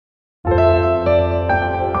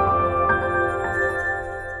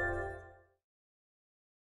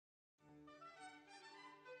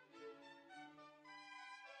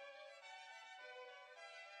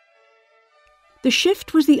The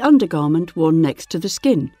shift was the undergarment worn next to the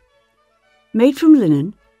skin. Made from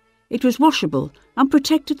linen, it was washable and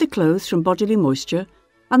protected the clothes from bodily moisture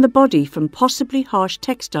and the body from possibly harsh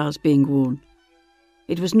textiles being worn.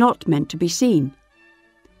 It was not meant to be seen.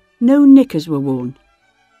 No knickers were worn.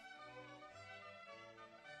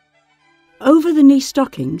 Over-the-knee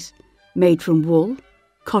stockings, made from wool,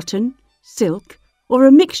 cotton, silk, or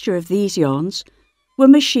a mixture of these yarns, were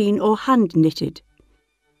machine or hand-knitted.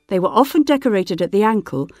 They were often decorated at the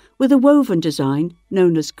ankle with a woven design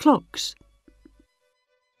known as clogs.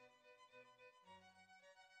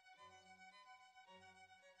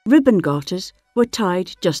 Ribbon garters were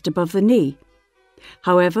tied just above the knee.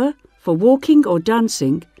 However, for walking or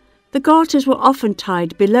dancing, the garters were often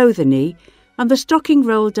tied below the knee and the stocking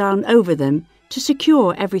rolled down over them to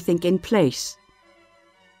secure everything in place.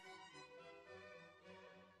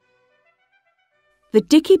 The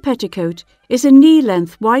dicky petticoat is a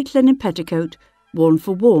knee-length white linen petticoat worn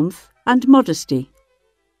for warmth and modesty.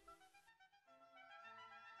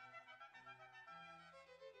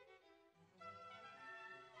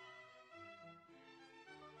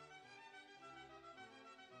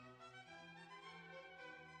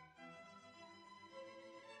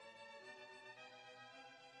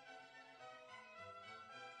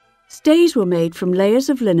 Stays were made from layers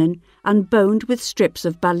of linen and boned with strips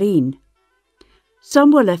of baleen.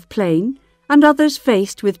 Some were left plain and others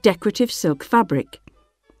faced with decorative silk fabric.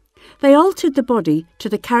 They altered the body to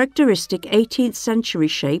the characteristic 18th century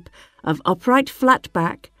shape of upright flat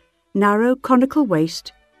back, narrow conical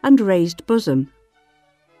waist and raised bosom.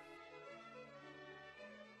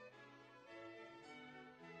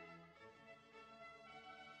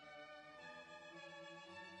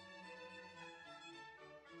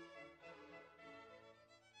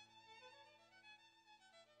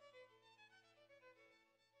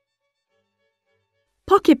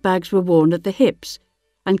 Pocket bags were worn at the hips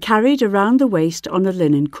and carried around the waist on a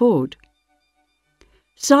linen cord.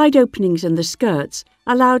 Side openings in the skirts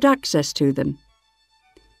allowed access to them.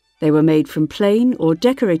 They were made from plain or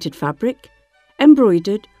decorated fabric,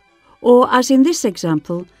 embroidered, or, as in this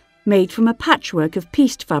example, made from a patchwork of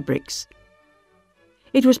pieced fabrics.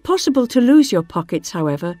 It was possible to lose your pockets,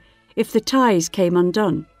 however, if the ties came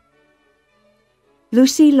undone.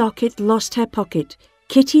 Lucy Lockett lost her pocket,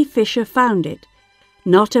 Kitty Fisher found it.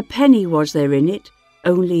 Not a penny was there in it,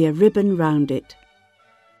 only a ribbon round it.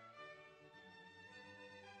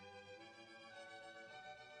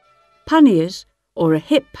 Panniers, or a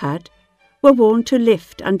hip pad, were worn to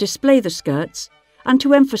lift and display the skirts and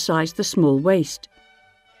to emphasise the small waist.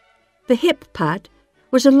 The hip pad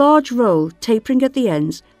was a large roll tapering at the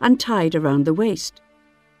ends and tied around the waist.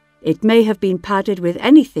 It may have been padded with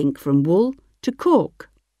anything from wool to cork.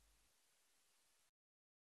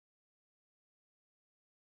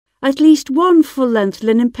 At least one full-length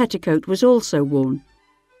linen petticoat was also worn.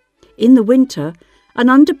 In the winter, an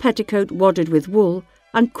under petticoat wadded with wool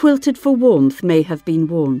and quilted for warmth may have been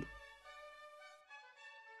worn.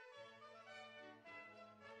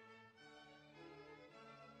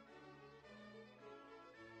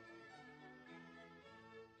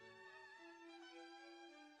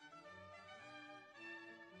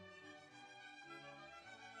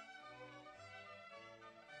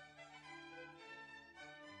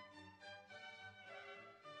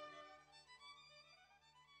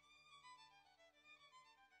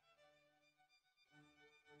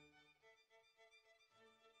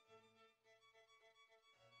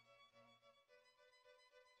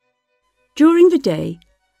 During the day,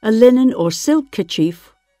 a linen or silk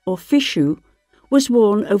kerchief, or fichu, was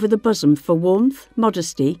worn over the bosom for warmth,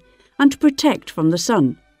 modesty, and to protect from the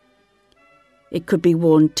sun. It could be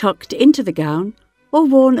worn tucked into the gown or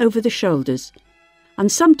worn over the shoulders,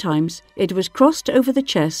 and sometimes it was crossed over the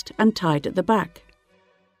chest and tied at the back.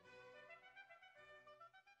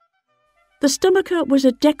 The stomacher was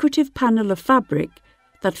a decorative panel of fabric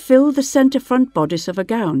that filled the centre front bodice of a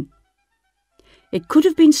gown. It could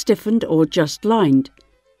have been stiffened or just lined,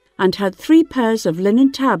 and had 3 pairs of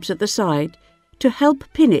linen tabs at the side to help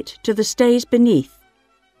pin it to the stays beneath.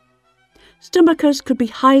 Stomachers could be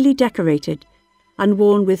highly decorated and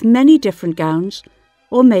worn with many different gowns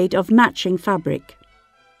or made of matching fabric.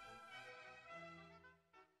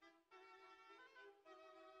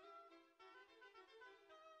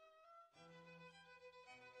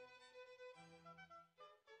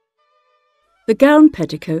 The gown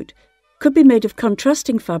petticoat could be made of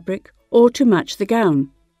contrasting fabric or to match the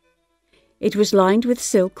gown. It was lined with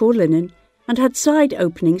silk or linen and had side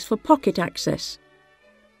openings for pocket access.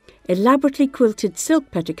 Elaborately quilted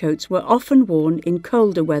silk petticoats were often worn in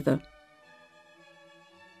colder weather.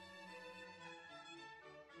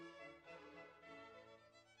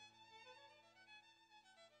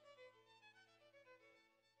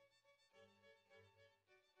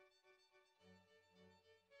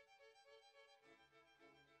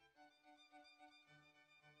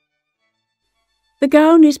 The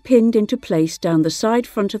gown is pinned into place down the side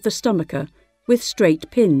front of the stomacher with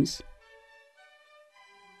straight pins.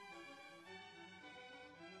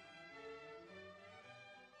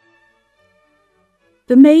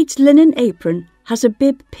 The maid's linen apron has a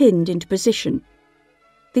bib pinned into position,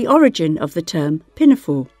 the origin of the term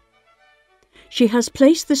pinafore. She has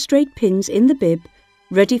placed the straight pins in the bib,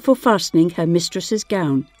 ready for fastening her mistress's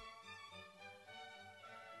gown.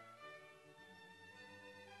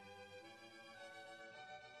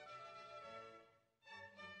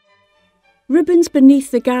 Ribbons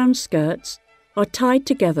beneath the gown skirts are tied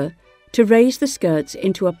together to raise the skirts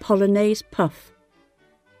into a polonaise puff.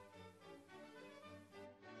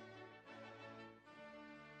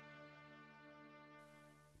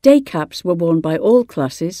 Day caps were worn by all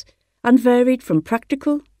classes and varied from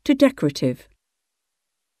practical to decorative.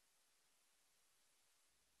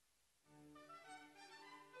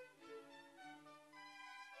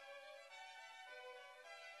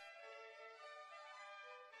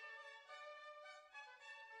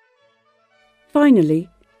 Finally,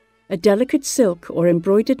 a delicate silk or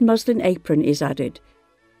embroidered muslin apron is added,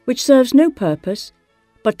 which serves no purpose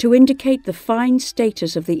but to indicate the fine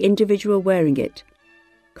status of the individual wearing it.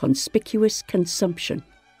 Conspicuous consumption.